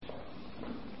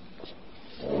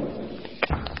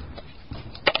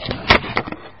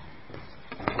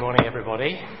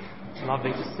everybody.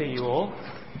 Lovely to see you all.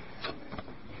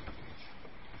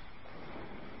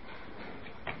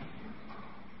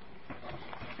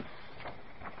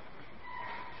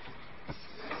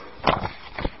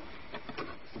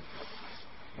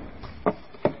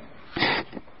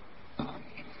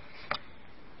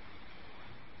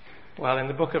 Well, in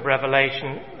the book of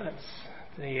Revelation,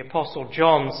 the Apostle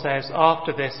John says,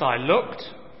 "After this I looked,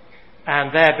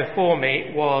 and there before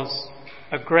me was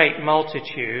a great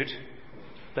multitude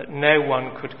that no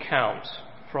one could count,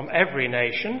 from every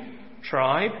nation,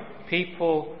 tribe,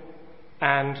 people,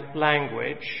 and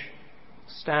language,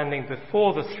 standing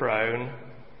before the throne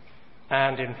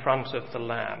and in front of the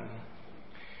Lamb."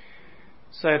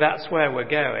 So that's where we're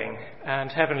going. And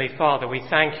Heavenly Father, we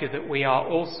thank you that we are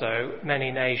also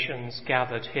many nations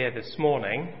gathered here this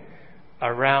morning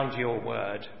around your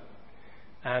word.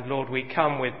 And Lord, we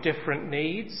come with different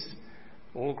needs,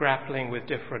 all grappling with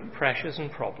different pressures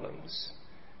and problems.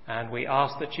 And we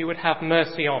ask that you would have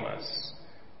mercy on us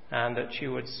and that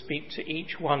you would speak to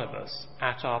each one of us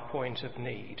at our point of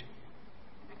need.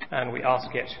 And we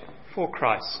ask it for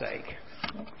Christ's sake.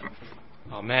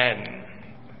 Amen.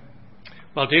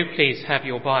 Well, do please have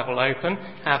your Bible open,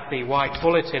 have the white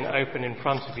bulletin open in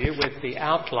front of you with the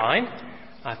outline.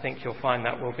 I think you'll find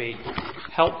that will be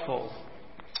helpful.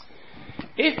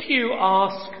 If you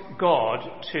ask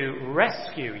God to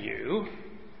rescue you,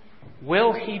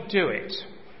 will he do it?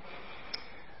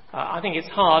 I think it's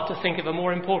hard to think of a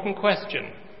more important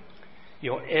question.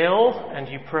 You're ill and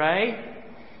you pray.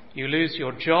 You lose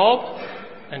your job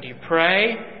and you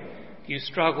pray. You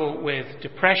struggle with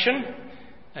depression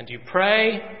and you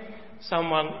pray.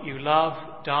 Someone you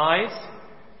love dies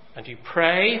and you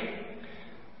pray.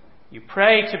 You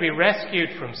pray to be rescued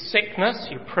from sickness.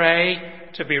 You pray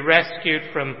to be rescued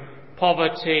from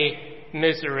poverty,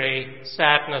 misery,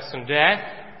 sadness and death.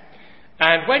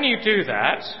 And when you do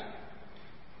that,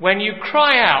 when you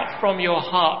cry out from your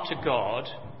heart to God,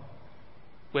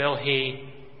 will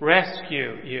he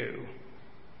rescue you?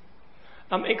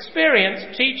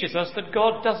 Experience teaches us that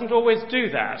God doesn't always do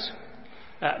that.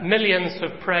 Millions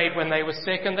have prayed when they were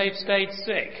sick and they've stayed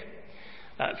sick.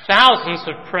 Thousands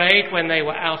have prayed when they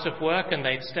were out of work and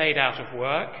they've stayed out of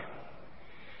work.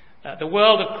 The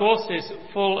world, of course, is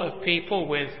full of people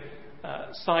with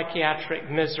psychiatric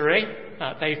misery.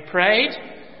 They've prayed,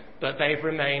 but they've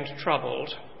remained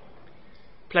troubled.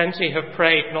 Plenty have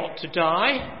prayed not to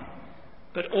die,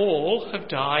 but all have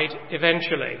died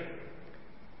eventually.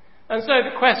 And so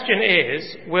the question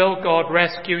is, will God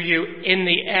rescue you in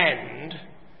the end,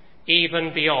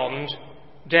 even beyond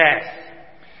death?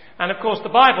 And of course the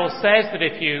Bible says that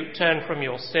if you turn from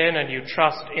your sin and you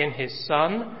trust in his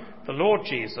Son, the Lord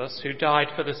Jesus, who died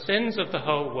for the sins of the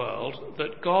whole world,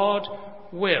 that God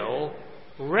will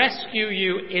rescue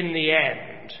you in the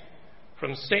end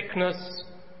from sickness,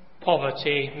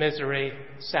 poverty, misery,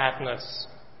 sadness,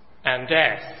 and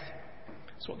death.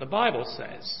 That's what the Bible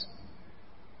says.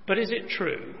 But is it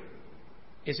true?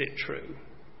 Is it true?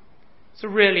 It's a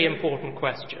really important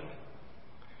question.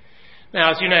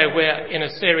 Now, as you know, we're in a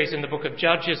series in the book of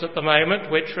Judges at the moment,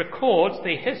 which records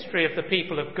the history of the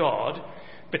people of God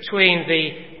between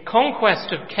the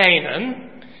conquest of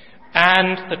Canaan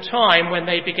and the time when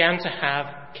they began to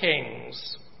have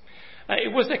kings.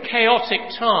 It was a chaotic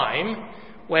time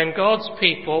when God's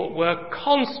people were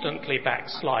constantly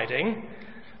backsliding,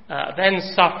 then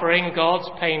suffering God's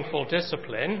painful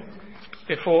discipline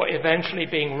before eventually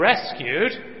being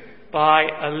rescued by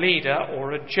a leader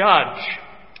or a judge.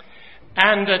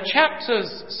 And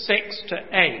chapters 6 to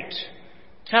 8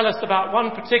 tell us about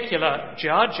one particular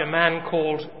judge, a man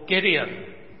called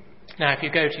Gideon. Now, if you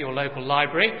go to your local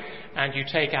library and you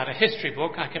take out a history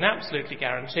book, I can absolutely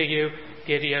guarantee you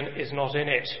Gideon is not in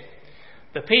it.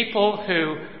 The people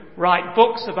who write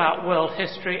books about world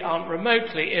history aren't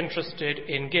remotely interested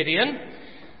in Gideon,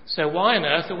 so why on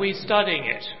earth are we studying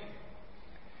it?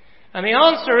 And the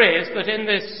answer is that in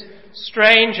this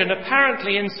strange and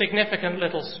apparently insignificant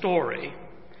little story,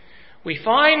 we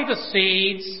find the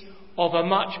seeds of a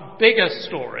much bigger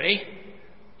story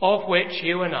of which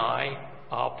you and I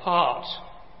are part.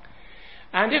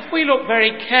 And if we look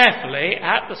very carefully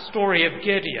at the story of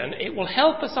Gideon, it will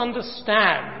help us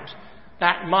understand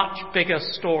that much bigger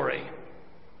story.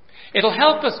 It'll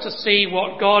help us to see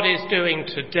what God is doing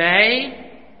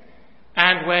today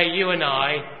and where you and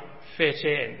I fit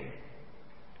in.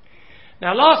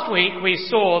 Now, last week we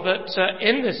saw that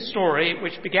in this story,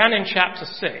 which began in chapter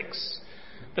 6,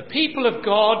 the people of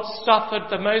God suffered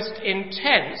the most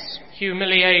intense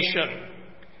humiliation.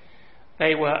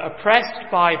 They were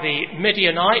oppressed by the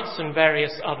Midianites and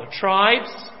various other tribes.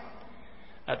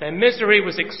 Their misery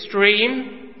was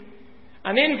extreme.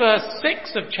 And in verse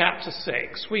 6 of chapter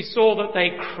 6, we saw that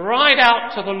they cried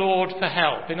out to the Lord for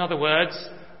help. In other words,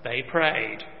 they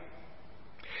prayed.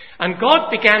 And God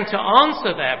began to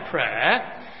answer their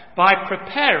prayer by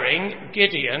preparing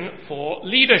Gideon for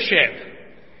leadership.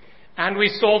 And we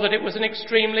saw that it was an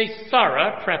extremely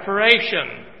thorough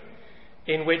preparation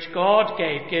in which God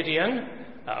gave Gideon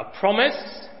a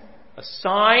promise, a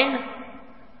sign,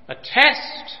 a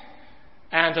test,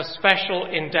 and a special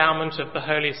endowment of the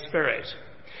Holy Spirit.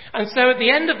 And so at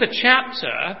the end of the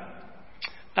chapter,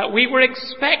 we were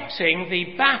expecting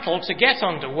the battle to get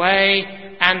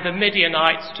underway and the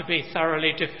Midianites to be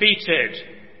thoroughly defeated.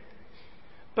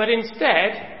 But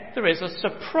instead, there is a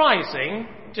surprising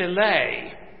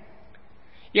delay.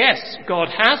 Yes, God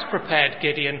has prepared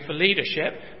Gideon for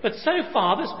leadership, but so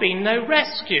far there's been no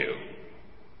rescue.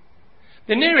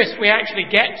 The nearest we actually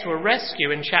get to a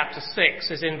rescue in chapter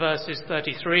 6 is in verses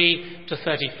 33 to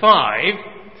 35,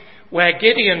 where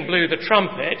Gideon blew the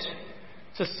trumpet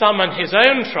to summon his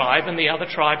own tribe and the other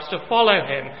tribes to follow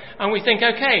him. And we think,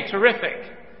 okay,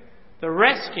 terrific. The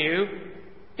rescue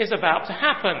is about to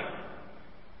happen.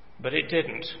 But it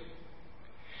didn't.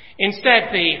 Instead,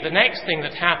 the next thing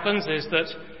that happens is that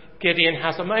Gideon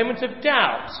has a moment of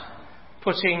doubt,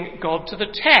 putting God to the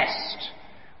test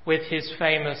with his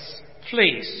famous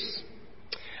fleece.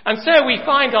 And so we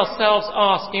find ourselves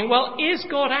asking, well, is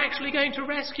God actually going to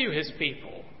rescue his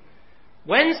people?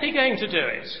 When's he going to do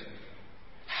it?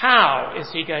 How is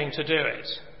he going to do it?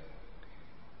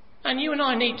 And you and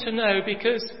I need to know,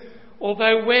 because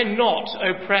although we're not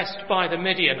oppressed by the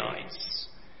Midianites,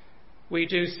 we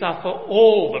do suffer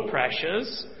all the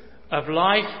pressures of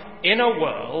life in a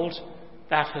world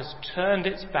that has turned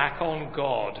its back on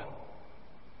God.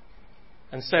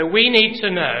 And so we need to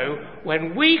know,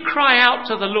 when we cry out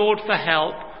to the Lord for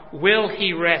help, will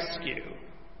he rescue?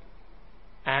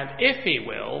 And if he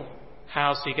will,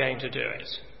 how's he going to do it?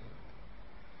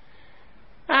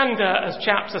 And as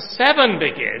chapter 7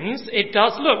 begins, it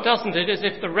does look, doesn't it, as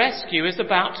if the rescue is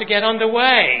about to get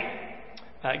underway.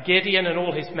 Gideon and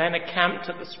all his men are camped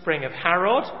at the spring of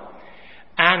Harod,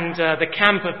 and the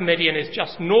camp of Midian is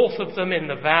just north of them in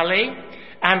the valley,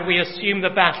 and we assume the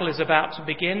battle is about to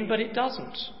begin, but it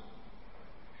doesn't.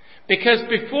 Because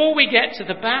before we get to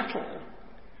the battle,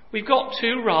 we've got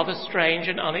two rather strange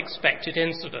and unexpected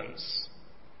incidents.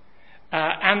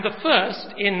 And the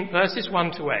first, in verses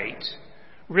 1 to 8,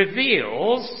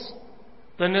 reveals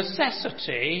the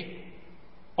necessity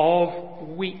of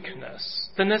weakness,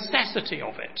 the necessity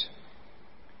of it.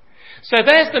 So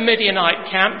there's the Midianite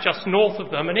camp just north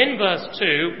of them, and in verse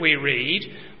 2 we read,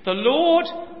 "The Lord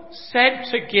said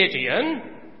to Gideon,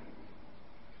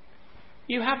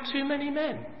 'You have too many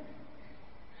men.'"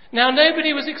 Now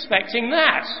nobody was expecting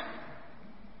that.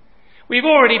 We've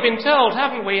already been told,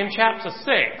 haven't we, in chapter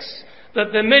 6,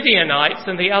 that the Midianites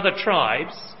and the other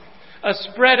tribes are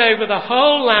spread over the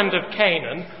whole land of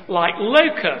Canaan like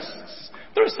locusts.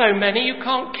 There are so many you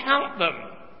can't count them.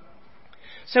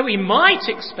 So we might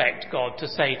expect God to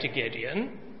say to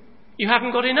Gideon, "You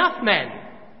haven't got enough men.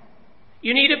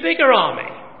 You need a bigger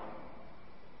army."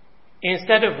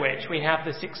 Instead of which we have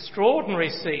this extraordinary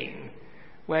scene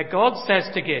where God says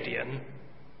to Gideon,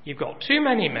 "You've got too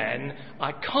many men.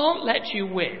 I can't let you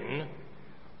win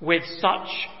with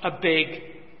such a big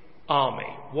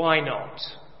army. Why not?"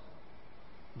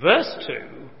 Verse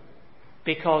 2,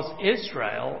 "Because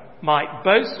Israel might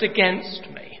boast against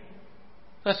me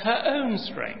that her own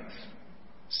strength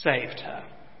saved her."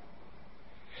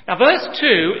 Now verse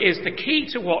 2 is the key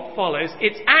to what follows.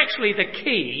 It's actually the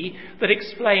key that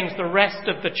explains the rest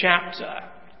of the chapter.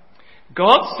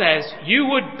 God says you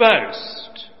would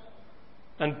boast,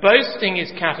 and boasting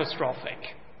is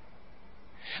catastrophic.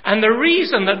 And the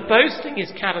reason that boasting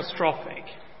is catastrophic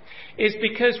is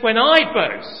because when I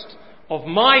boast of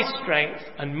my strength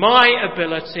and my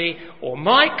ability or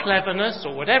my cleverness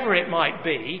or whatever it might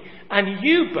be, and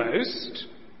you boast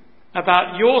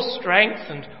about your strength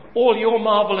and all your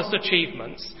marvellous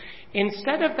achievements,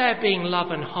 instead of there being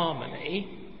love and harmony,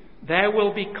 there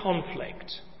will be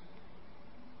conflict.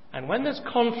 And when there's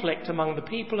conflict among the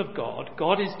people of God,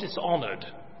 God is dishonoured.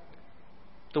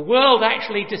 The world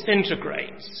actually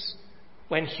disintegrates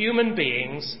when human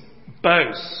beings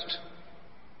boast.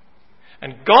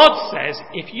 And God says,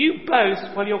 if you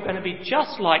boast, well, you're going to be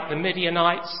just like the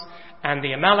Midianites and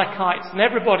the Amalekites and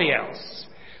everybody else.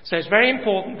 So it's very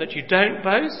important that you don't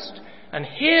boast, and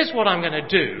here's what I'm going to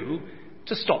do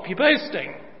to stop you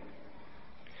boasting.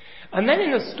 And then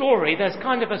in the story, there's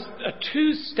kind of a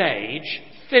two-stage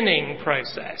thinning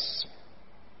process.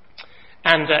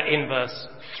 And in verse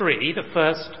 3, the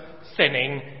first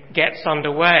thinning gets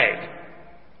underway.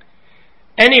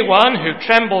 Anyone who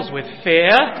trembles with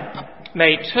fear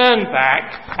may turn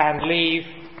back and leave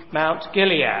Mount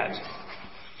Gilead.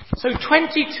 So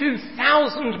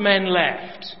 22,000 men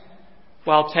left,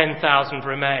 while 10,000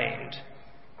 remained.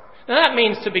 Now that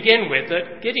means, to begin with,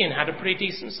 that Gideon had a pretty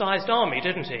decent-sized army,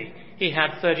 didn't he? He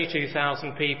had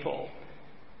 32,000 people.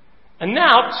 And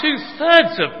now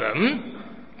 2/3 of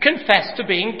them confessed to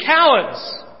being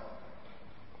cowards.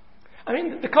 I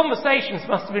mean, the conversations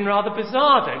must have been rather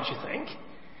bizarre, don't you think?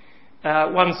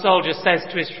 One soldier says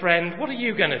to his friend, "What are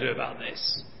you going to do about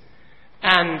this?"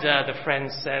 And the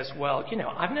friend says, "Well,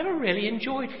 I've never really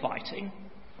enjoyed fighting.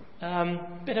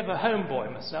 Bit of a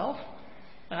homeboy myself.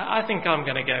 I think I'm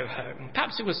going to go home."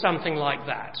 Perhaps it was something like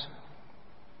that.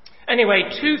 Anyway,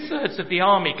 2/3 of the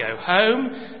army go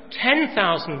home,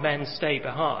 10,000 men stay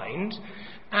behind,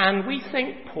 and we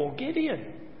think, poor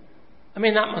Gideon. I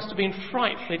mean, that must have been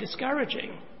frightfully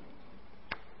discouraging.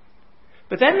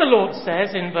 But then the Lord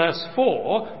says in verse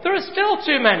 4, there are still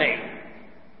too many.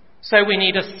 So we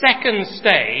need a second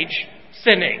stage,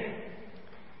 thinning.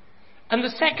 And the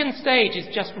second stage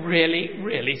is just really,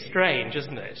 really strange,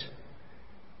 isn't it?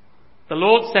 The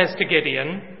Lord says to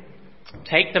Gideon,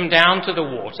 "Take them down to the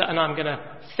water and I'm going to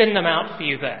thin them out for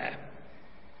you there."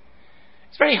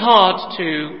 It's very hard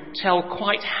to tell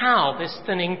quite how this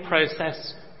thinning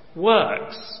process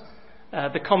works.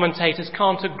 The commentators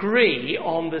can't agree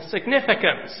on the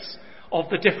significance of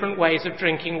the different ways of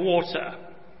drinking water.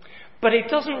 But it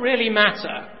doesn't really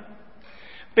matter,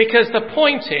 because the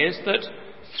point is that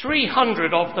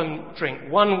 300 of them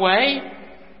drink one way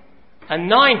and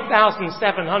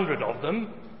 9,700 of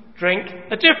them drink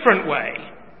a different way.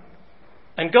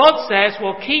 And God says,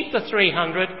 "Well, keep the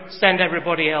 300, send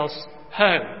everybody else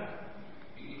home."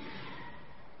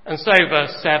 And so,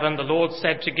 verse 7, the Lord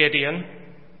said to Gideon,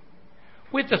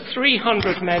 "With the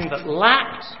 300 men that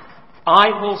lapped,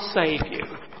 I will save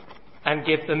you and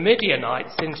give the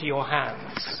Midianites into your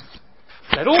hands.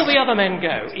 Let all the other men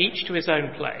go, each to his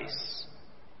own place."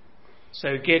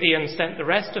 So Gideon sent the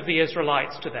rest of the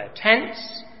Israelites to their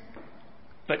tents,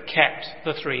 but kept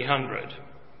the 300.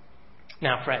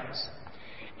 Now, friends,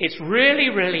 it's really,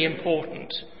 really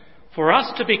important for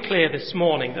us to be clear this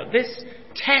morning that this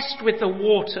test with the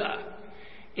water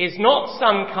is not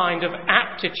some kind of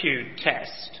aptitude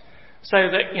test, so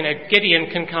that, Gideon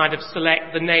can kind of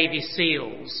select the Navy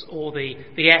SEALs or the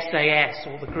SAS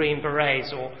or the Green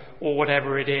Berets or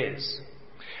whatever it is.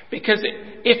 Because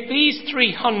if these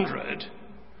 300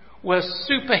 were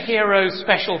superhero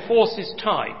special forces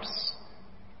types,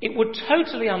 it would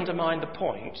totally undermine the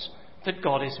point that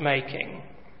God is making.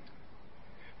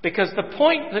 Because the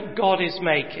point that God is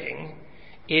making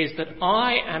is that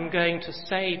I am going to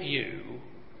save you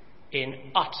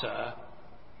in utter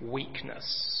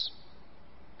weakness.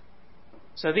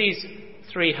 So these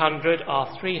 300 are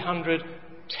 300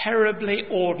 terribly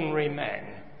ordinary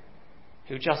men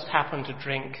who just happen to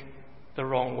drink the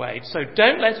wrong way. So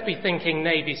don't let's be thinking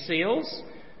Navy SEALs.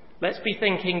 Let's be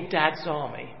thinking Dad's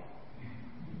army.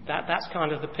 That's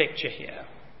kind of the picture here.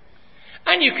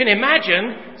 And you can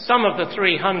imagine some of the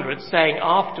 300 saying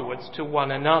afterwards to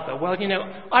one another, "Well,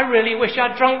 I really wish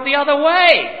I'd drunk the other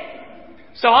way,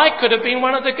 so I could have been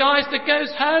one of the guys that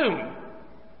goes home."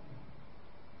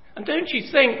 And don't you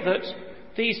think that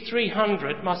these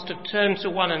 300 must have turned to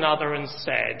one another and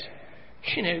said,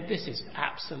 "This is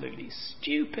absolutely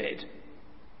stupid.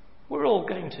 We're all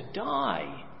going to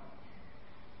die."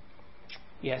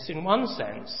 Yes, in one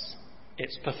sense,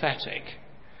 it's pathetic.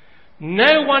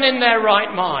 No one in their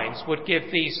right minds would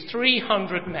give these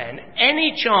 300 men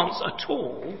any chance at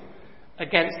all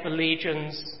against the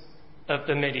legions of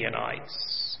the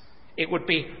Midianites. It would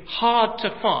be hard to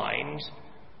find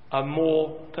a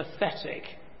more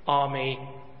pathetic army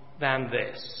than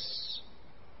this.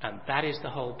 And that is the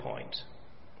whole point.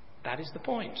 That is the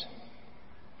point.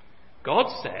 God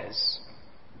says,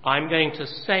 "I'm going to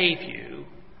save you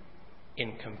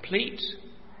in complete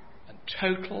and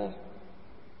total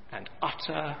and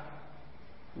utter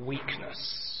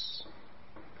weakness."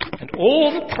 And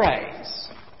all the praise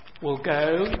will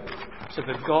go to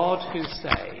the God who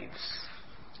saves.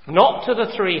 Not to the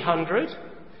 300,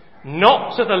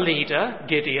 not to the leader,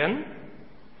 Gideon,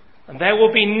 and there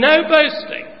will be no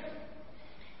boasting.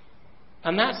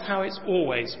 And that's how it's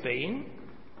always been,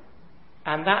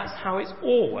 and that's how it's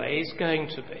always going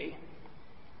to be.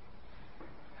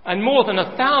 And more than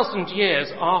 1,000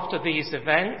 years after these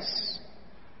events,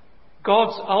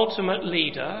 God's ultimate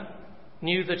leader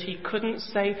knew that he couldn't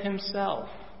save himself.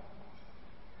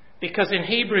 Because in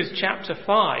Hebrews chapter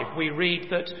 5, we read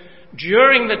that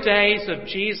during the days of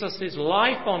Jesus'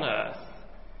 life on earth,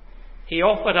 he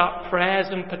offered up prayers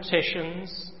and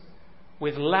petitions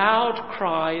with loud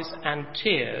cries and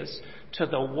tears to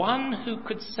the one who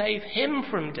could save him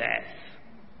from death,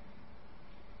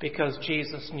 because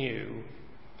Jesus knew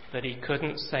that he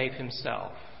couldn't save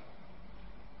himself.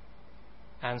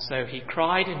 And so he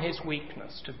cried in his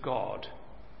weakness to God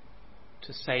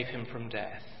to save him from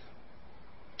death.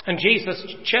 And Jesus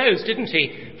chose, didn't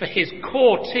he, for his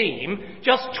core team,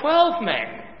 just 12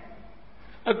 men.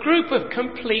 A group of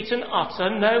complete and utter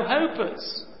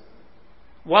no-hopers.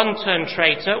 One turned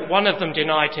traitor, one of them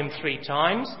denied him 3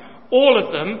 times. All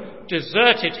of them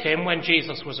deserted him when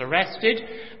Jesus was arrested.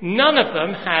 None of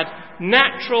them had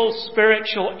natural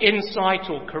spiritual insight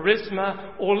or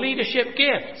charisma or leadership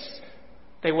gifts.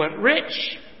 They weren't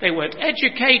rich, they weren't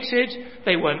educated,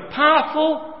 they weren't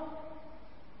powerful,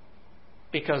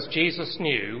 because Jesus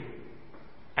knew,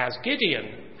 as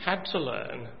Gideon had to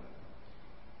learn,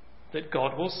 that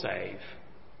God will save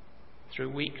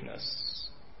through weakness.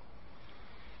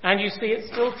 And you see, it's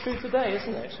still true today,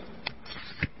 isn't it?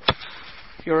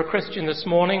 If you're a Christian this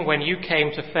morning, when you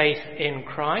came to faith in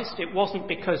Christ, it wasn't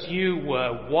because you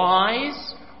were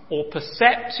wise or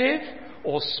perceptive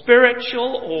or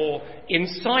spiritual or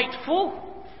insightful.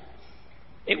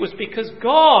 It was because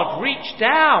God reached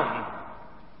down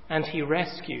and he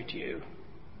rescued you.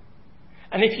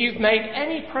 And if you've made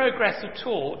any progress at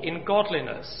all in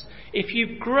godliness, if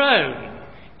you've grown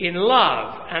in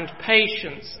love and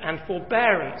patience and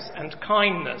forbearance and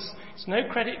kindness, it's no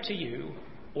credit to you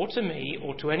or to me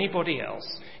or to anybody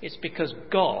else. It's because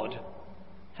God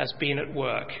has been at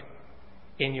work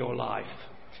in your life.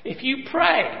 If you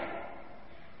pray,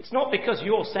 it's not because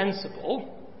you're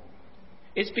sensible.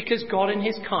 It's because God in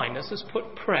his kindness has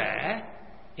put prayer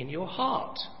in your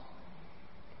heart.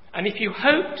 And if you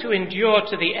hope to endure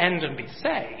to the end and be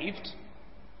saved,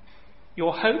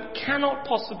 your hope cannot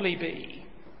possibly be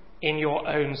in your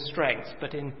own strength,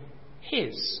 but in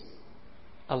his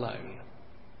alone.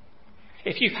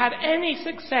 If you've had any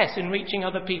success in reaching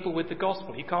other people with the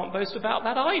gospel, you can't boast about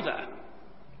that either.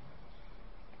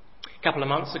 A couple of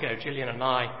months ago, Gillian and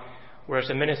I were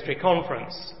at a ministry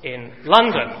conference in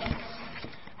London,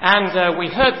 and we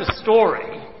heard the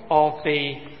story of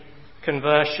the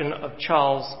conversion of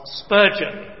Charles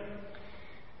Spurgeon.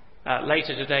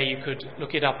 Later today you could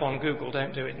look it up on Google,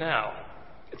 don't do it now.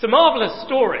 It's a marvellous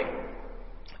story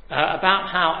about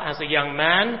how, as a young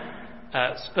man,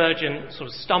 Spurgeon sort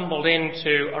of stumbled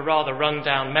into a rather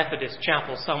run-down Methodist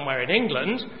chapel somewhere in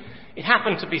England. It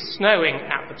happened to be snowing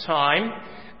at the time,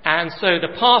 and so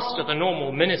the pastor, the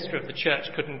normal minister of the church,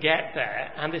 couldn't get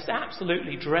there, and this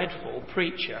absolutely dreadful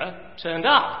preacher turned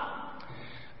up.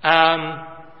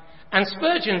 And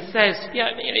Spurgeon says,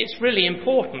 it's really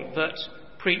important that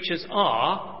preachers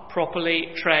are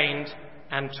properly trained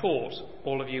and taught.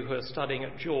 All of you who are studying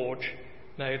at George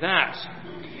know that.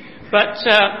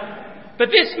 But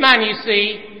this man, you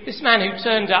see, this man who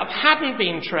turned up hadn't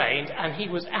been trained, and he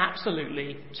was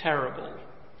absolutely terrible.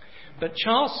 But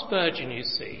Charles Spurgeon, you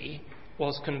see,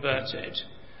 was converted,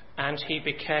 and he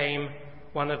became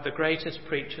one of the greatest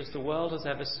preachers the world has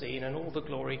ever seen, and all the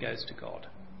glory goes to God.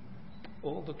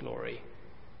 All the glory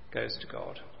goes to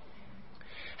God.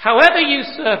 However you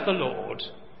serve the Lord,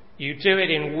 you do it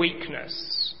in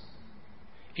weakness.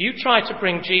 If you try to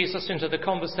bring Jesus into the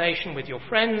conversation with your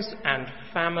friends and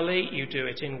family, you do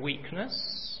it in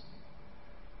weakness.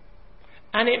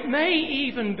 And it may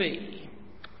even be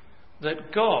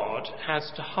that God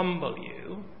has to humble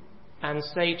you and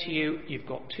say to you, you've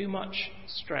got too much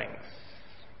strength.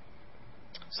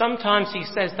 Sometimes he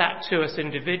says that to us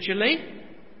individually.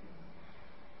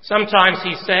 Sometimes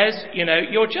he says,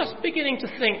 you're just beginning to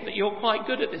think that you're quite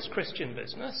good at this Christian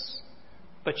business,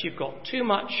 but you've got too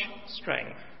much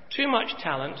strength, too much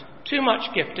talent, too much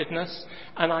giftedness,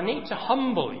 and I need to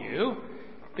humble you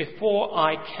before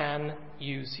I can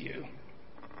use you.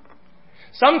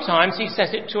 Sometimes he says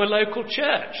it to a local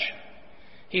church.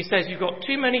 He says, you've got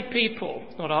too many people.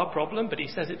 It's not our problem, but he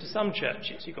says it to some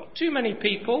churches. You've got too many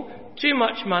people, too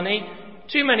much money,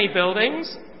 too many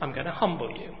buildings. I'm going to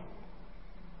humble you.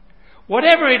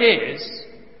 Whatever it is,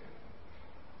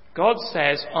 God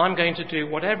says, I'm going to do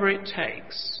whatever it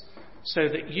takes so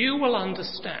that you will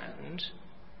understand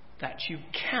that you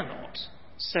cannot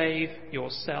save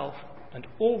yourself, and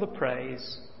all the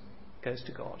praise goes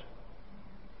to God.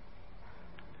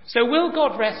 So will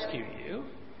God rescue you?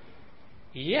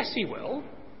 Yes, he will,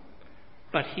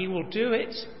 but he will do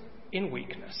it in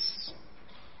weakness.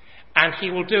 And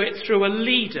he will do it through a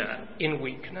leader in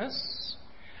weakness,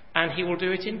 and he will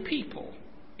do it in people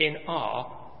in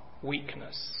our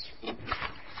weakness.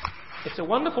 It's a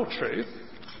wonderful truth,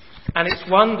 and it's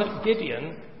one that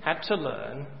Gideon had to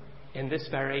learn in this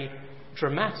very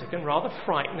dramatic and rather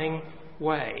frightening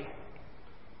way.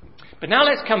 But now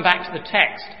let's come back to the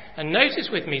text and notice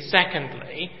with me,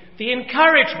 secondly, the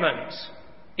encouragement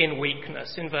in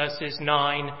weakness in verses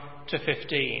 9 to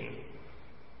 15.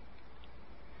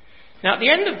 Now at the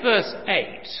end of verse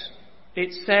 8,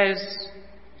 it says,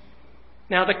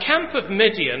 "Now the camp of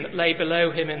Midian lay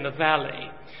below him in the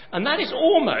valley." And that is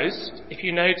almost, if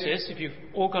you notice, if you've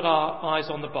all got our eyes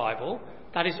on the Bible,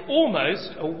 that is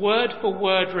almost a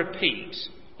word-for-word repeat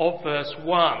of verse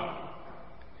 1.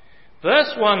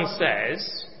 Verse 1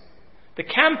 says, "The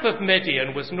camp of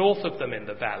Midian was north of them in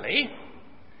the valley."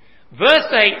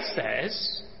 Verse 8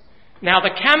 says, "Now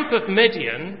the camp of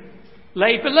Midian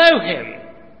lay below him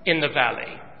in the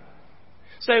valley."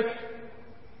 So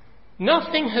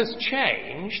nothing has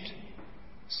changed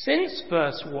since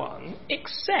verse 1,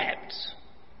 except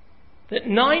that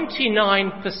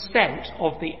 99%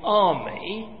 of the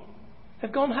army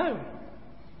have gone home.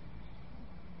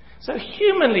 So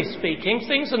humanly speaking,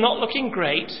 things are not looking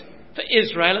great for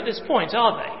Israel at this point,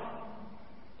 are they?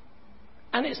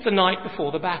 And it's the night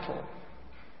before the battle.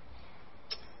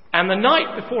 And the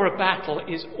night before a battle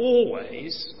is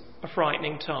always a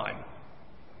frightening time.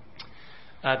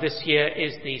 This year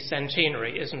is the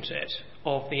centenary, isn't it,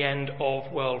 of the end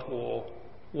of World War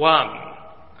I.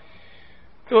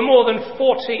 There were more than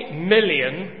 40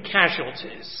 million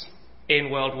casualties in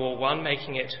World War I,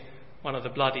 making it one of the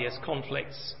bloodiest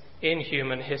conflicts in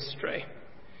human history.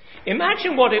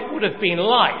 Imagine what it would have been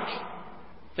like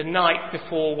the night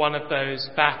before one of those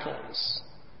battles.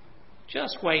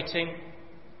 Just waiting,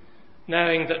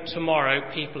 knowing that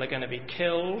tomorrow people are going to be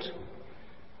killed,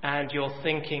 and you're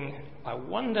thinking, I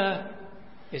wonder,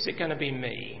 is it going to be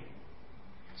me?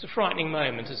 It's a frightening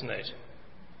moment, isn't it?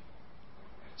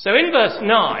 So in verse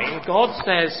 9, God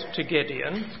says to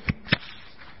Gideon,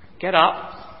 "Get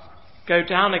up, go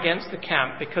down against the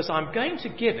camp, because I'm going to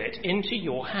give it into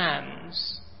your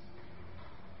hands."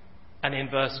 And in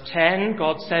verse 10,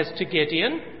 God says to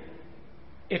Gideon,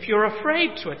 "If you're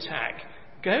afraid to attack,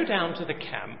 go down to the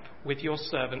camp with your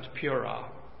servant Purah."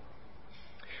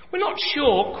 We're not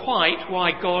sure quite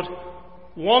why God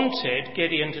wanted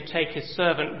Gideon to take his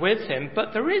servant with him,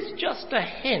 but there is just a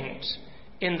hint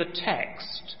in the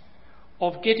text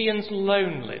of Gideon's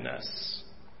loneliness.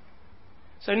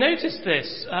 So notice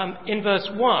this. In verse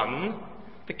 1,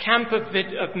 the camp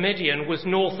of Midian was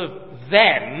north of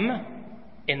them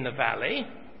in the valley.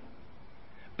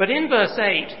 But in verse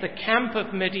 8, the camp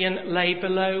of Midian lay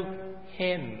below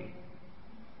him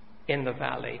in the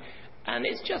valley. And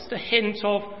it's just a hint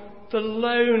of the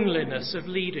loneliness of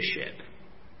leadership.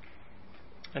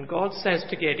 And God says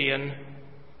to Gideon,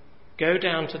 "Go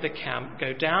down to the camp,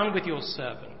 go down with your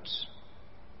servant."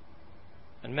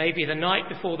 And maybe the night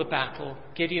before the battle,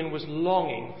 Gideon was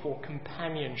longing for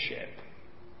companionship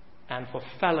and for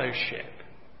fellowship.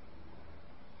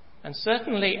 And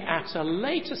certainly at a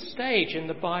later stage in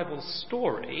the Bible's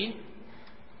story,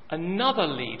 another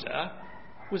leader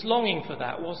was longing for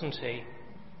that, wasn't he?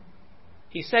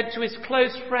 He said to his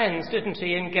close friends, didn't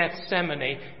he, in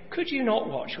Gethsemane, "Could you not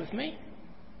watch with me?"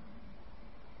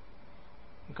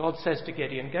 God says to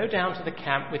Gideon, "Go down to the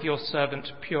camp with your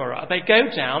servant Purah." They go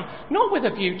down, not with a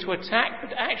view to attack,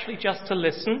 but actually just to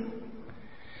listen.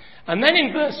 And then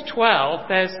in verse 12,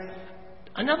 there's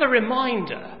another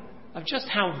reminder of just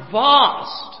how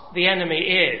vast the enemy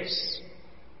is.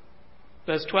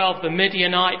 Verse 12, the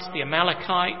Midianites, the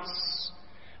Amalekites,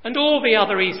 and all the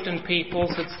other eastern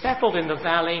peoples had settled in the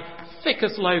valley, thick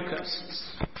as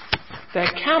locusts. Their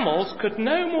camels could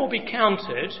no more be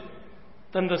counted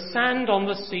than the sand on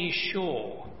the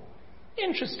seashore.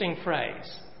 Interesting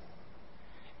phrase.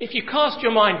 If you cast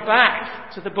your mind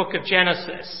back to the book of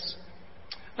Genesis,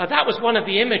 that was one of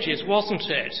the images, wasn't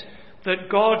it, that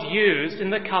God used in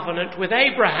the covenant with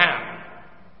Abraham.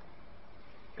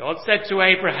 God said to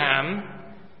Abraham,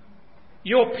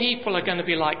 "Your people are going to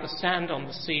be like the sand on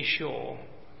the seashore."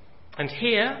 And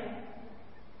here,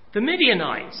 the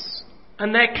Midianites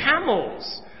and their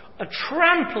camels are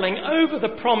trampling over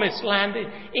the promised land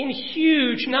in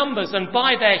huge numbers, and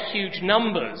by their huge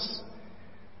numbers,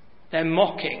 they're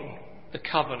mocking the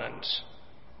covenant.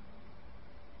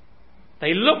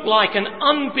 They look like an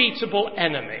unbeatable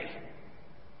enemy.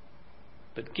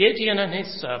 But Gideon and his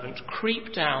servant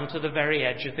creep down to the very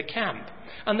edge of the camp.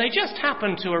 And they just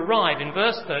happen to arrive in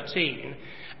verse 13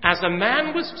 as a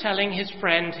man was telling his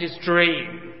friend his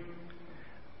dream.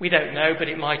 We don't know, but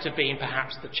it might have been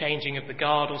perhaps the changing of the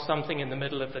guard or something in the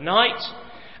middle of the night.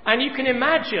 And you can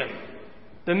imagine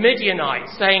the Midianite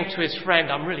saying to his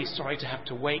friend, "I'm really sorry to have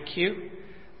to wake you.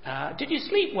 Did you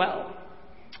sleep well?"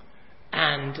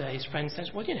 And his friend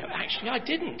says, "Well, actually I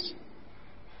didn't."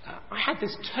 I had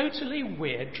this totally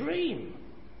weird dream.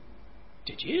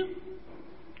 Did you?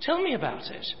 Tell me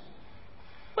about it.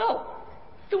 Well,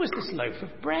 there was this loaf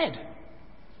of bread.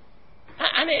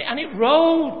 And it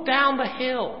rolled down the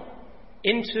hill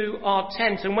into our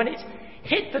tent. And when it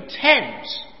hit the tent,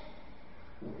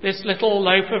 this little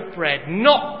loaf of bread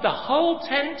knocked the whole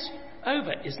tent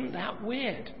over. Isn't that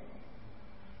weird?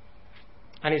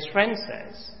 And his friend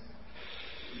says,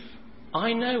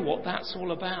 I know what that's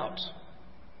all about.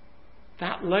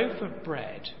 That loaf of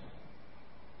bread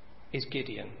is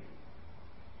Gideon.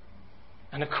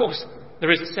 And of course, there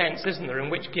is a sense, isn't there, in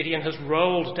which Gideon has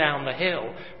rolled down the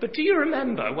hill. But do you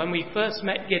remember when we first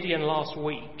met Gideon last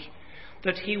week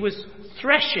that he was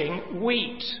threshing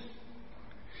wheat?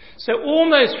 So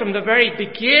almost from the very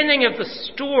beginning of the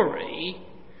story,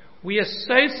 we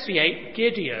associate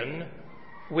Gideon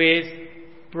with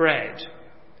bread.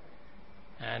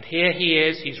 And here he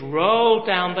is, he's rolled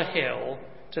down the hill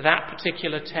to that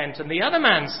particular tent. And the other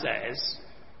man says,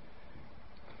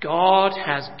 God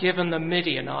has given the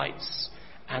Midianites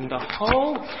and the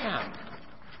whole camp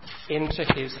into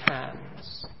his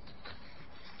hands.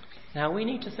 Now we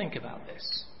need to think about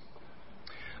this.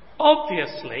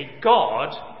 Obviously,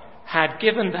 God had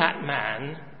given that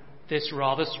man this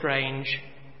rather strange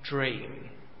dream.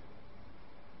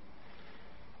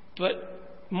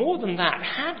 But more than that,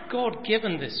 had God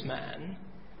given this man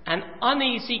an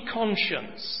uneasy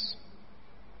conscience?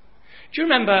 Do you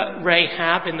remember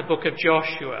Rahab in the book of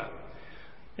Joshua?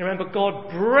 You remember God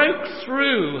broke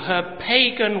through her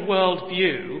pagan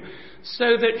worldview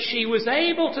so that she was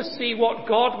able to see what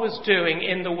God was doing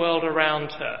in the world around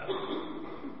her.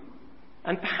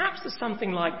 And perhaps there's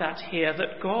something like that here,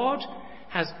 that God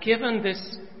has given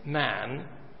this man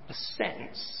a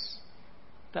sense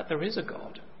that there is a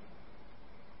God.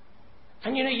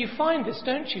 And you find this,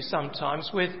 don't you, sometimes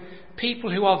with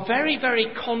people who are very, very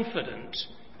confident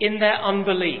in their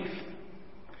unbelief,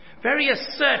 very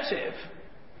assertive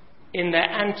in their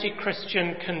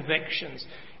anti-Christian convictions.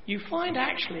 You find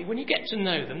actually, when you get to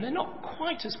know them, they're not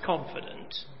quite as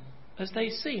confident as they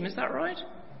seem. Is that right?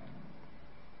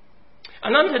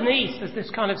 And underneath, there's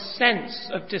this kind of sense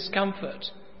of discomfort.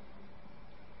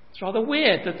 It's rather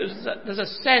weird that there's a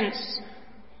sense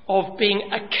of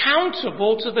being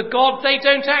accountable to the God they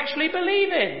don't actually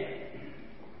believe in.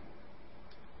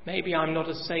 Maybe I'm not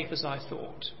as safe as I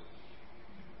thought.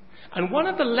 And one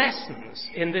of the lessons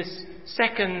in this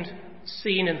second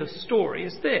scene in the story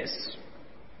is this: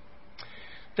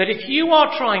 that if you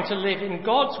are trying to live in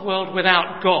God's world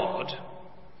without God,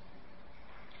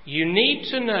 you need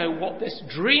to know what this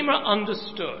dreamer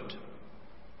understood,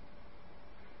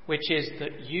 which is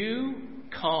that you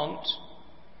can't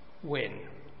win.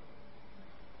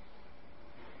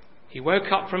 He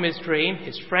woke up from his dream,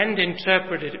 his friend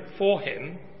interpreted it for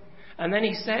him, and then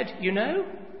he said,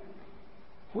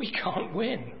 we can't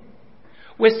win.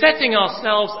 We're setting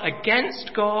ourselves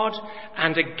against God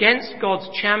and against God's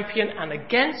champion and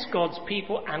against God's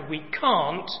people, and we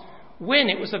can't win.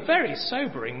 It was a very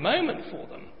sobering moment for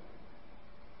them.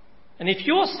 And if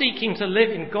you're seeking to live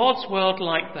in God's world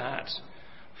like that,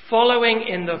 following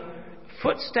in the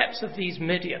footsteps of these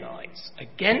Midianites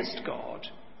against God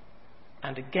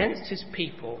and against his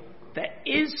people, there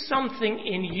is something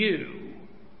in you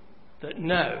that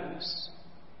knows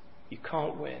you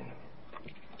can't win.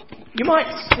 You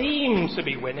might seem to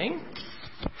be winning.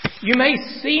 You may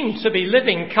seem to be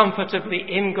living comfortably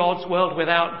in God's world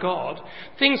without God.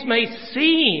 Things may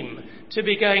seem to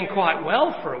be going quite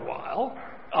well for a while.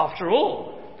 After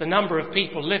all, the number of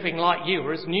people living like you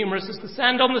are as numerous as the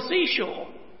sand on the seashore.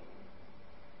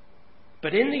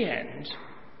 But in the end,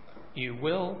 you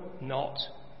will not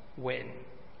win.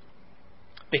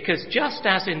 Because just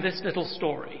as in this little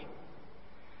story,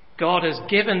 God has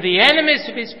given the enemies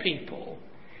of his people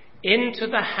into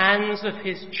the hands of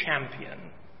his champion,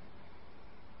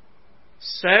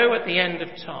 so at the end of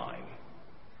time,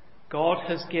 God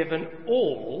has given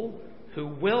all who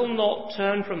will not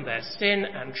turn from their sin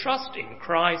and trust in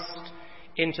Christ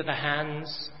into the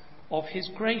hands of his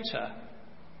greater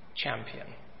champion.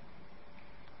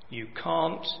 You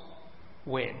can't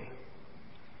win.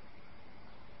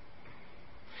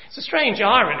 It's a strange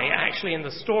irony, actually, in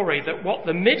the story that what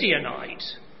the Midianite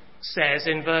says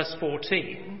in verse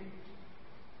 14,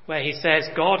 where he says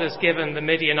God has given the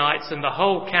Midianites and the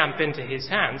whole camp into his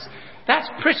hands, that's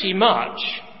pretty much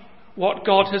what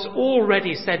God has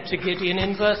already said to Gideon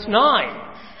in verse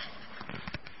 9.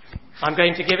 I'm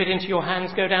going to give it into your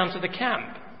hands, go down to the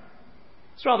camp.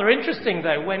 It's rather interesting,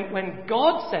 though, when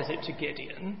God says it to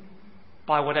Gideon,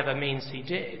 by whatever means he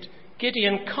did,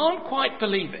 Gideon can't quite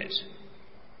believe it.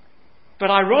 But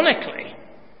ironically,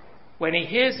 when he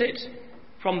hears it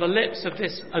from the lips of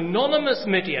this anonymous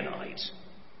Midianite,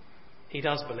 he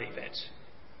does believe it.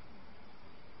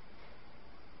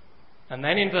 And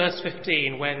then in verse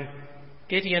 15, when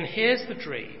Gideon hears the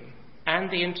dream and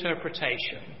the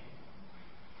interpretation,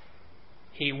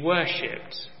 he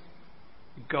worshipped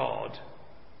God.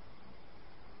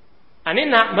 And in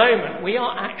that moment, we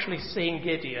are actually seeing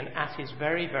Gideon at his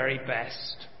very, very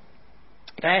best.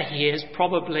 There he is,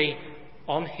 probably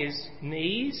on his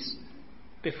knees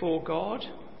before God,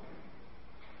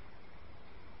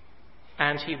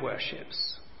 and he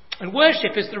worships. And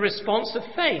worship is the response of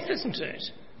faith, isn't it?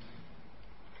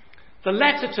 The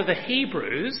letter to the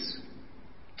Hebrews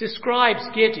describes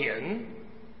Gideon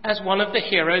as one of the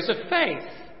heroes of faith.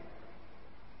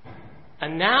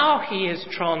 And now he is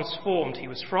transformed. He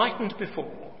was frightened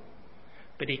before,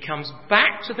 but he comes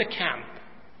back to the camp.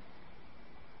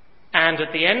 And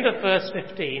at the end of verse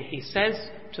 15, he says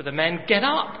to the men, "Get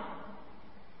up.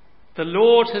 The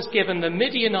Lord has given the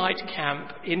Midianite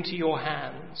camp into your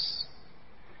hands."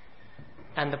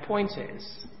 And the point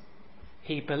is,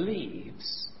 he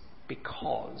believes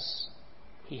because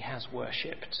he has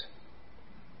worshipped.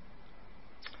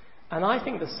 And I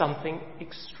think there's something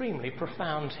extremely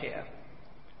profound here.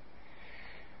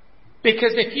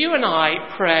 Because if you and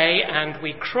I pray and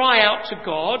we cry out to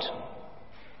God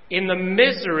in the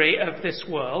misery of this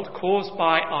world caused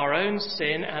by our own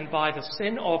sin and by the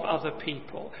sin of other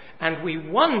people, and we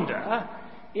wonder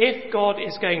if God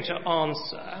is going to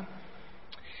answer,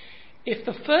 if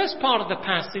the first part of the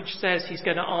passage says he's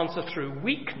going to answer through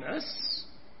weakness,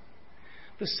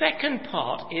 the second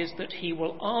part is that he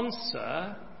will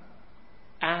answer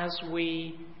as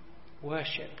we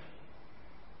worship,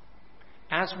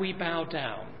 as we bow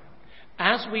down,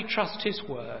 as we trust his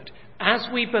word, as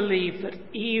we believe that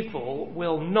evil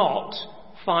will not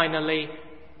finally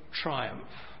triumph.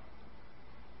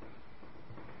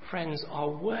 Friends, our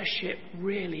worship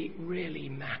really, really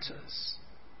matters.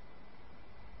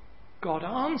 God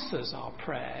answers our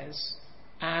prayers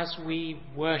as we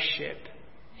worship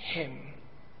him.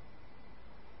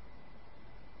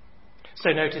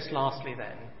 So notice lastly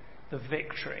then, the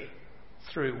victory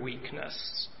through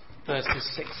weakness.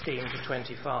 Verses 16 to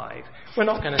 25. We're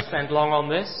not going to spend long on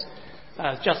this.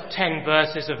 Just 10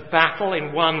 verses of battle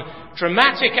in one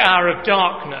dramatic hour of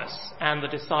darkness, and the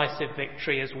decisive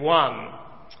victory is won.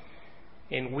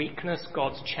 In weakness,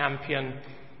 God's champion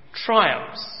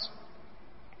triumphs.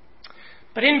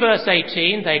 But in verse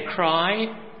 18, they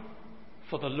cry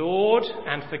for the Lord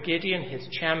and for Gideon, his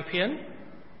champion.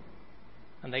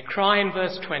 And they cry in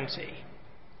verse 20,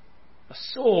 a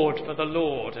sword for the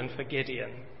Lord and for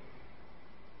Gideon.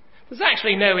 There's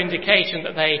actually no indication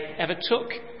that they ever took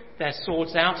their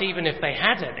swords out, even if they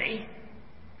had any,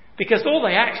 because all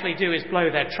they actually do is blow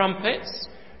their trumpets,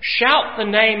 shout the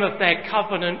name of their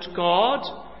covenant God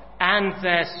and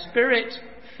their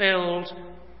spirit-filled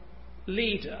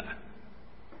leader,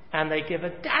 and they give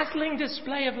a dazzling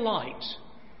display of light.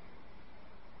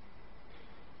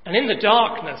 And in the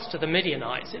darkness to the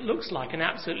Midianites, it looks like an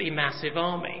absolutely massive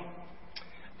army.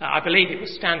 I believe it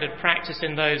was standard practice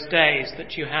in those days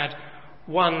that you had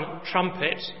one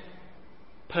trumpet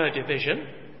per division,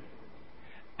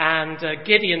 and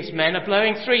Gideon's men are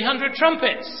blowing 300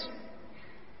 trumpets.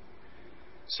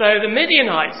 So the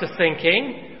Midianites are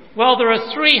thinking, well, there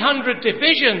are 300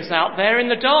 divisions out there in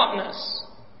the darkness.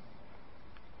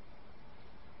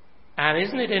 And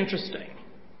isn't it interesting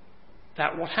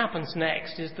that what happens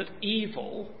next is that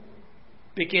evil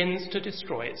begins to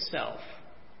destroy itself?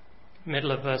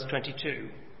 Middle of verse 22.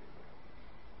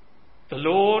 The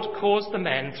Lord caused the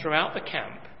men throughout the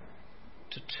camp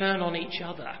to turn on each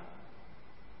other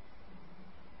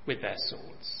with their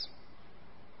swords.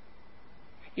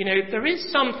 You know, there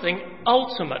is something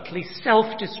ultimately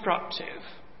self-destructive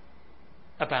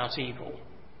about evil.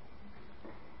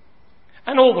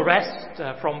 And all the rest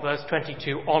from verse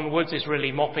 22 onwards is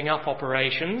really mopping up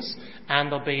operations,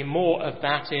 and there'll be more of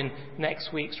that in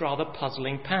next week's rather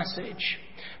puzzling passage.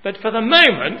 But for the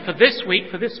moment, for this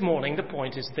week, for this morning, the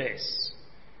point is this.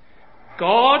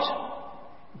 God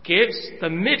gives the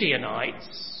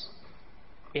Midianites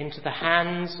into the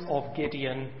hands of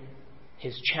Gideon,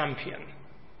 his champion.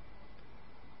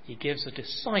 He gives a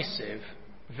decisive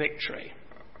victory.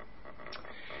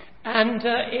 And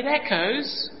it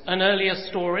echoes an earlier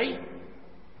story,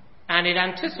 and it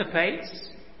anticipates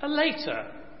a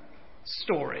later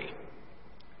story.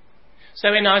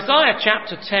 So in Isaiah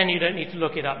chapter 10, you don't need to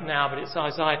look it up now, but it's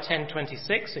Isaiah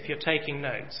 10:26 if you're taking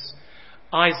notes.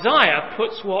 Isaiah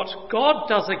puts what God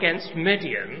does against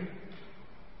Midian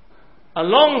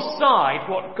alongside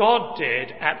what God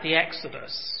did at the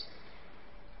Exodus.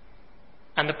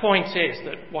 And the point is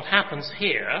that what happens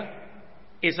here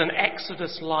is an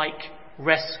Exodus-like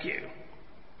rescue.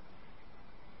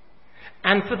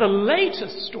 And for the later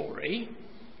story,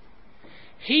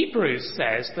 Hebrews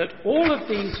says that all of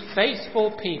these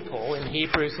faithful people in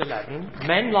Hebrews 11,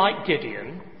 men like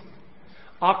Gideon,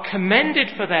 are commended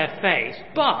for their faith,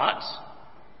 but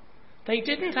they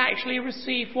didn't actually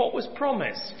receive what was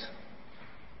promised.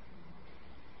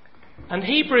 And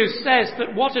Hebrews says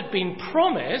that what had been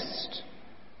promised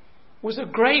was a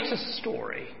greater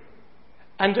story,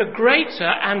 and a greater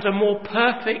and a more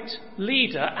perfect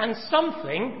leader, and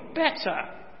something better.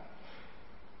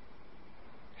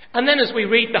 And then as we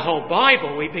read the whole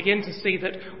Bible, we begin to see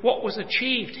that what was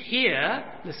achieved here,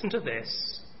 listen to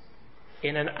this,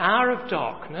 in an hour of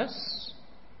darkness,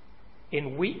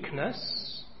 in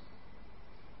weakness,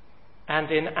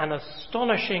 and in an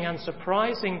astonishing and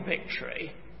surprising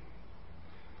victory,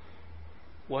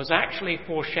 was actually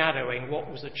foreshadowing what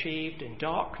was achieved in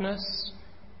darkness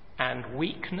and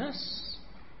weakness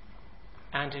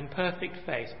and in perfect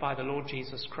faith by the Lord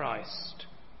Jesus Christ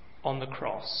on the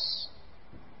cross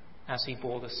as he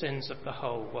bore the sins of the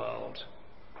whole world.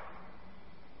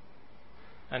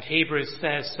 And Hebrews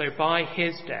says, so by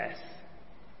his death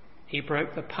he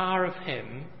broke the power of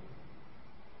him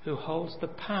who holds the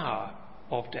power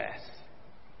of death.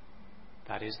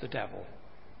 That is the devil.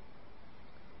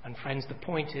 And friends, the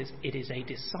point is, it is a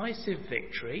decisive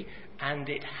victory, and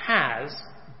it has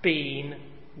been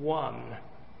won.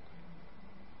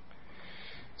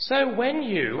 So when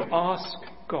you ask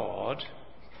God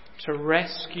to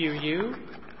rescue you,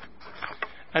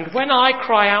 and when I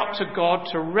cry out to God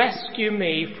to rescue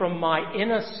me from my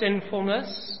inner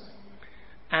sinfulness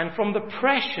and from the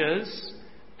pressures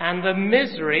and the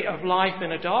misery of life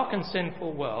in a dark and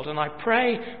sinful world, and I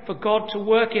pray for God to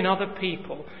work in other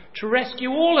people, to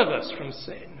rescue all of us from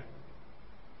sin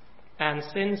and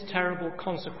sin's terrible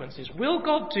consequences. Will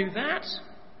God do that?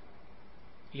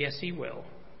 Yes, he will.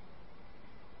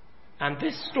 And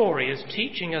this story is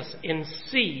teaching us in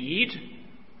seed,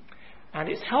 and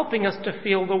it's helping us to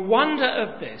feel the wonder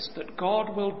of this, that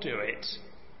God will do it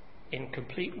in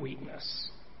complete weakness.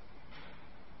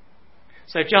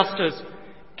 So just as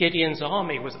Gideon's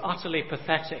army was utterly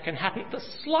pathetic and hadn't the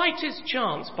slightest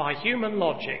chance by human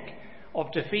logic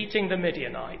of defeating the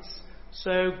Midianites,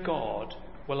 so God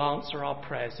will answer our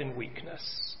prayers in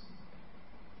weakness.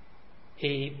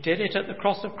 He did it at the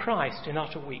cross of Christ in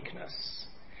utter weakness,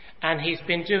 and he's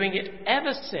been doing it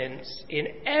ever since in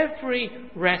every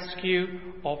rescue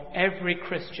of every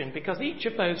Christian, because each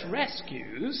of those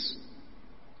rescues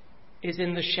is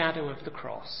in the shadow of the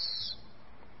cross.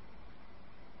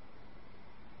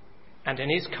 And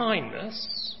in his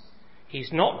kindness,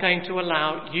 he's not going to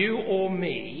allow you or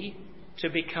me to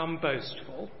become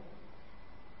boastful.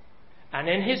 And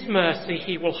in his mercy,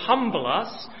 he will humble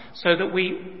us so that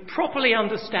we properly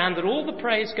understand that all the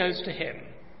praise goes to him.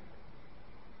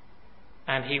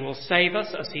 And he will save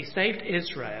us as he saved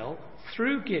Israel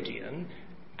through Gideon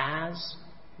as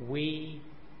we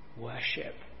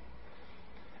worship.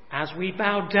 As we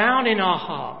bow down in our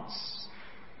hearts,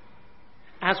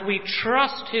 as we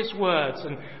trust his words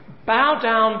and bow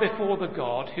down before the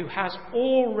God who has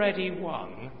already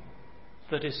won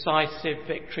the decisive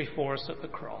victory for us at the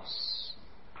cross.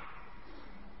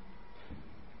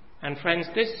 And friends,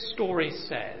 this story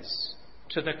says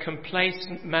to the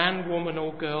complacent man, woman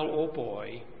or girl or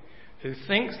boy who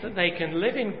thinks that they can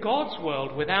live in God's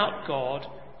world without God,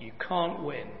 you can't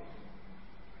win.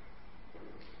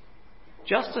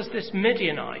 Just as this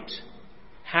Midianite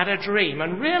had a dream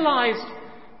and realized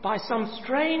by some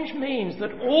strange means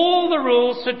that all the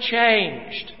rules had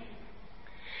changed.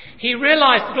 He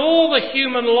realized that all the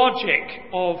human logic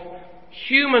of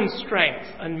human strength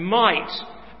and might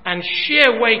and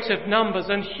sheer weight of numbers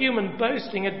and human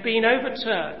boasting had been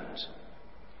overturned.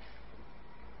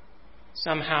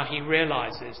 Somehow he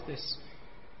realizes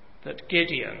that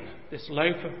Gideon, this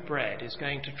loaf of bread, is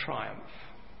going to triumph.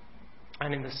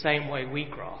 And in the same way we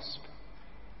grasp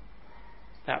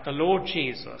that the Lord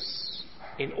Jesus,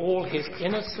 in all his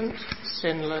innocent,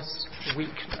 sinless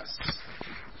weakness,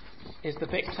 is the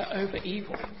victor over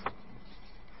evil.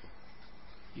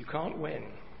 You can't win.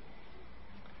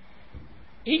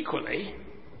 Equally,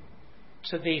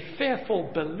 to the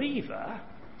fearful believer,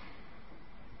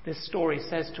 this story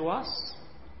says to us,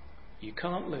 you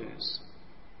can't lose.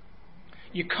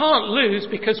 You can't lose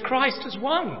because Christ has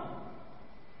won.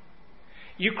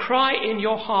 You cry in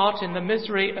your heart in the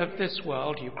misery of this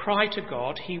world, you cry to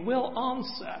God, he will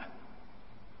answer.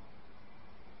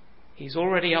 He's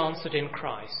already answered in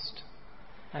Christ.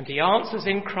 And he answers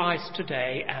in Christ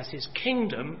today as his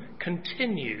kingdom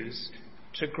continues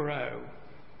to grow.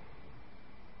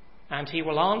 and he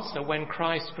will answer when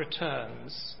Christ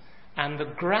returns and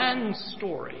the grand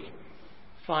story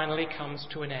finally comes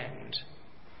to an end.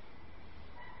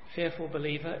 Fearful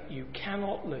believer, you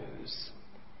cannot lose.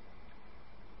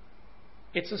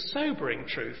 It's a sobering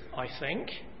truth, I think,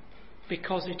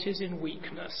 because it is in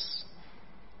weakness.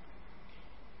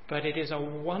 But it is a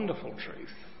wonderful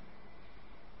truth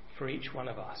for each one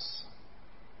of us.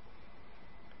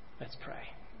 Let's pray.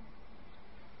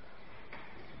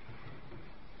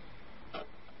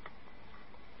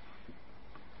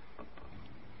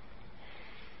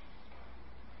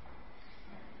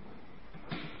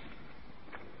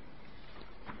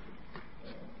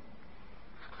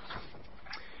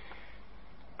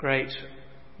 Great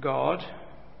God,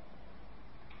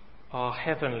 our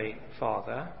Heavenly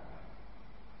Father,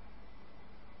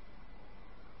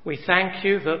 we thank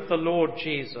you that the Lord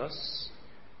Jesus,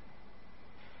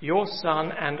 your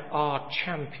Son and our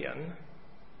champion,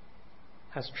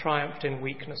 has triumphed in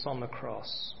weakness on the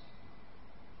cross.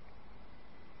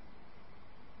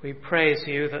 We praise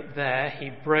you that there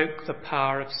he broke the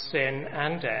power of sin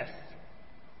and death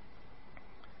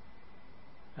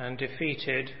and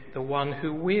defeated the one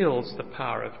who wields the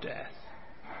power of death,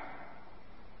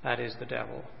 that is the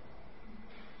devil.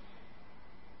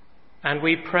 And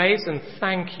we praise and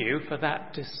thank you for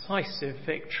that decisive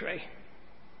victory.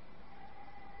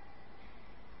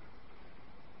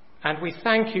 And we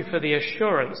thank you for the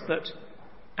assurance that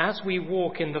as we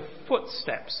walk in the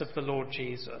footsteps of the Lord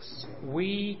Jesus,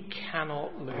 we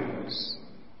cannot lose.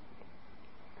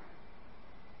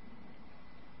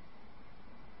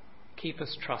 Keep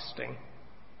us trusting.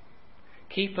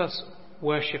 Keep us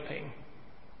worshipping.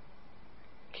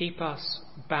 Keep us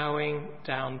bowing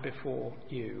down before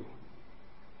you.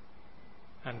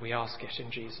 And we ask it in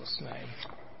Jesus'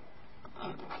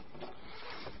 name.